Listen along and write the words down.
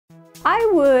I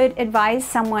would advise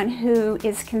someone who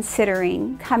is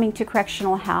considering coming to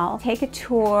correctional health, take a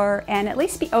tour and at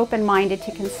least be open-minded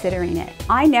to considering it.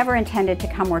 I never intended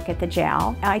to come work at the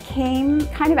jail. I came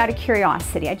kind of out of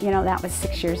curiosity. That was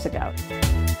 6 years ago.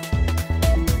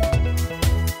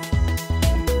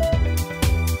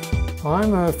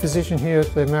 I'm a physician here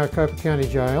at the Maricopa County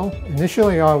Jail.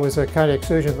 Initially I was a cardiac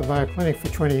surgeon at the Mayo Clinic for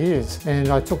 20 years, and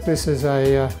I took this as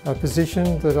a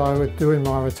position that I would do in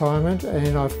my retirement,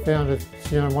 and I found it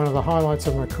one of the highlights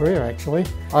of my career actually.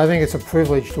 I think it's a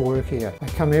privilege to work here. I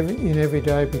come in every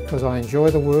day because I enjoy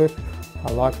the work,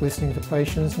 I like listening to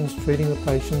patients and treating the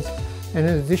patients. And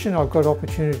in addition, I've got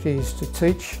opportunities to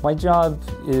teach. My job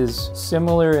is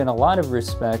similar in a lot of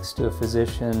respects to a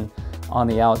physician on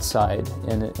the outside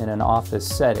in an office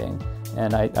setting.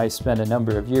 And I spent a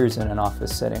number of years in an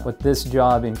office setting. What this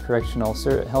job in Correctional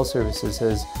Health Services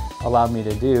has allowed me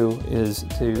to do is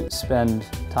to spend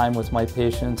time with my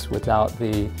patients without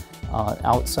the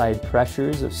outside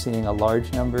pressures of seeing a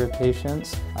large number of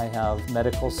patients. I have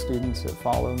medical students that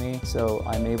follow me, so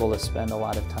I'm able to spend a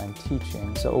lot of time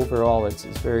teaching. So overall, it's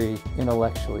very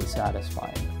intellectually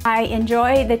satisfying. I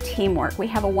enjoy the teamwork. We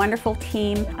have a wonderful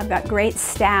team. I've got great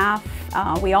staff.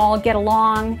 We all get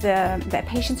along. The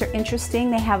patients are interesting.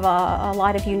 They have a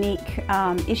lot of unique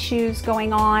issues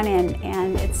going on,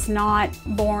 and it's not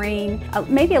boring.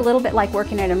 Maybe a little bit like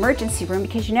working in an emergency room,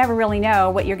 because you never really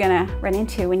know what you're going to run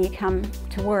into when you come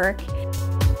to work.